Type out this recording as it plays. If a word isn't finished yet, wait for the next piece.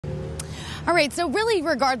All right, so really,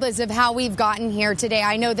 regardless of how we've gotten here today,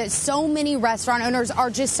 I know that so many restaurant owners are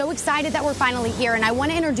just so excited that we're finally here. And I want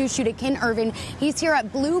to introduce you to Ken Irvin. He's here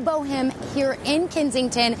at Blue Bohem here in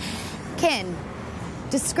Kensington. Ken,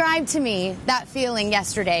 describe to me that feeling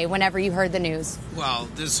yesterday whenever you heard the news. Well,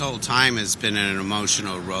 this whole time has been an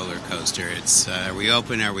emotional roller coaster. It's are we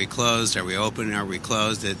open, are we closed, are we open, are we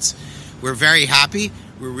closed? We're very happy.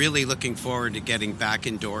 We're really looking forward to getting back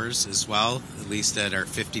indoors as well, at least at our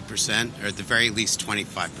 50%, or at the very least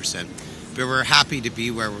 25%. But we're happy to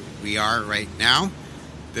be where we are right now,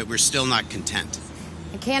 but we're still not content.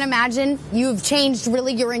 I can't imagine. You've changed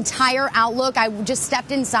really your entire outlook. I just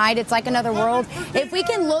stepped inside. It's like another world. If we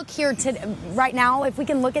can look here right now, if we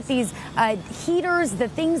can look at these heaters, the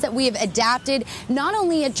things that we have adapted, not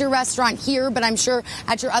only at your restaurant here, but I'm sure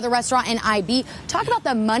at your other restaurant in IB. Talk about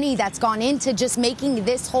the money that's gone into just making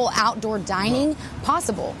this whole outdoor dining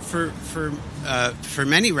possible. For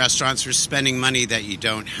many restaurants, we're spending money that you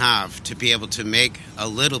don't have to be able to make a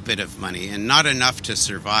little bit of money and not enough to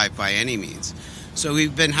survive by any means. So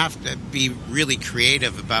we've have to be really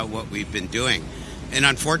creative about what we've been doing. And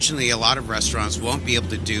unfortunately, a lot of restaurants won't be able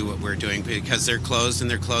to do what we're doing because they're closed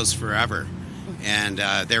and they're closed forever. And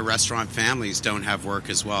their restaurant families don't have work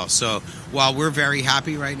as well. So while we're very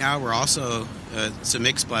happy right now, we're also, it's a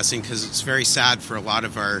mixed blessing because it's very sad for a lot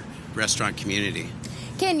of our restaurant community.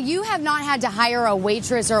 Ken, you have not had to hire a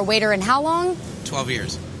waitress or a waiter in how long? 12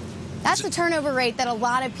 years. That's the turnover rate that a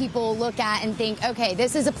lot of people look at and think, okay,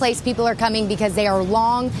 this is a place people are coming because they are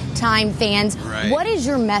long-time fans. Right. What is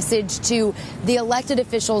your message to the elected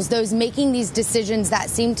officials, those making these decisions that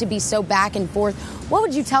seem to be so back and forth? What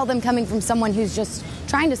would you tell them coming from someone who's just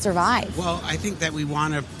trying to survive? Well, I think that we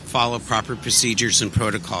want to follow proper procedures and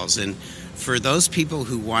protocols. And for those people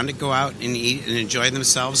who want to go out and eat and enjoy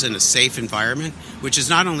themselves in a safe environment, which is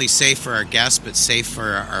not only safe for our guests, but safe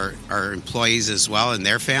for our employees as well and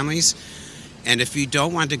their families. And if you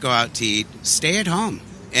don't want to go out to eat, stay at home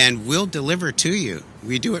and we'll deliver to you.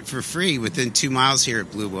 We do it for free within 2 miles here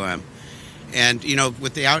at Blue Bohem. And, you know,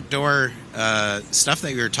 with the outdoor stuff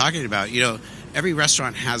that we were talking about, you know, every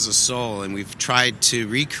restaurant has a soul, and we've tried to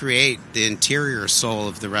recreate the interior soul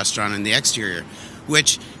of the restaurant and the exterior,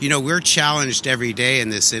 which, you know, we're challenged every day in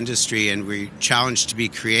this industry, and we're challenged to be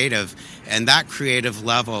creative. And that creative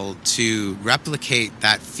level to replicate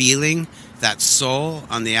that feeling, that soul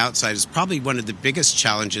on the outside is probably one of the biggest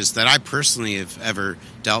challenges that I personally have ever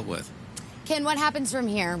dealt with. Ken, what happens from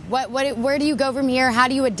here? Where do you go from here? How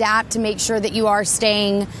do you adapt to make sure that you are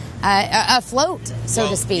staying afloat, so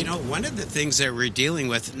to speak? You know, one of the things that we're dealing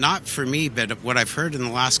with, not for me, but what I've heard in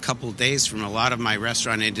the last couple of days from a lot of my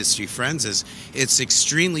restaurant industry friends, is it's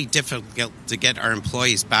extremely difficult to get our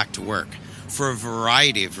employees back to work for a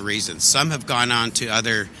variety of reasons. Some have gone on to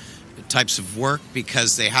other types of work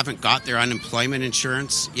because they haven't got their unemployment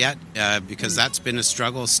insurance yet, because that's been a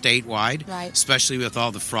struggle statewide, right, especially with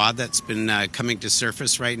all the fraud that's been coming to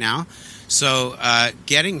surface right now. So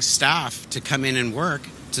getting staff to come in and work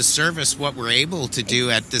to service what we're able to do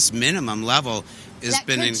at this minimum level that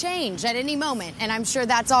could change at any moment, and I'm sure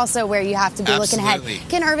that's also where you have to be looking ahead.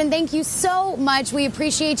 Ken Irvin, thank you so much. We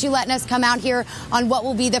appreciate you letting us come out here on what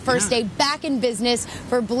will be the first day back in business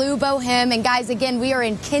for Blue Bohem. And guys, again, we are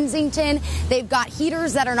in Kensington. They've got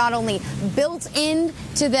heaters that are not only built in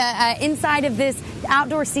to the inside of this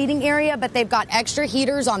outdoor seating area, but they've got extra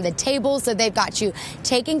heaters on the tables, so they've got you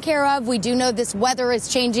taken care of. We do know this weather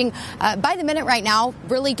is changing by the minute right now,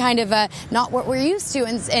 really kind of not what we're used to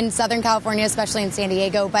in Southern California, especially in San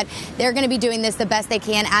Diego, but they're going to be doing this the best they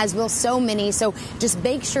can, as will so many. So just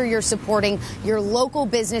make sure you're supporting your local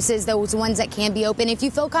businesses, those ones that can be open. If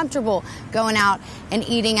you feel comfortable going out and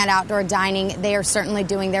eating at outdoor dining, they are certainly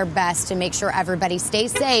doing their best to make sure everybody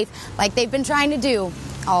stays safe, like they've been trying to do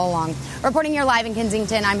all along. Reporting here live in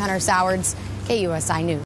Kensington, I'm Hunter Sowards, KUSI News.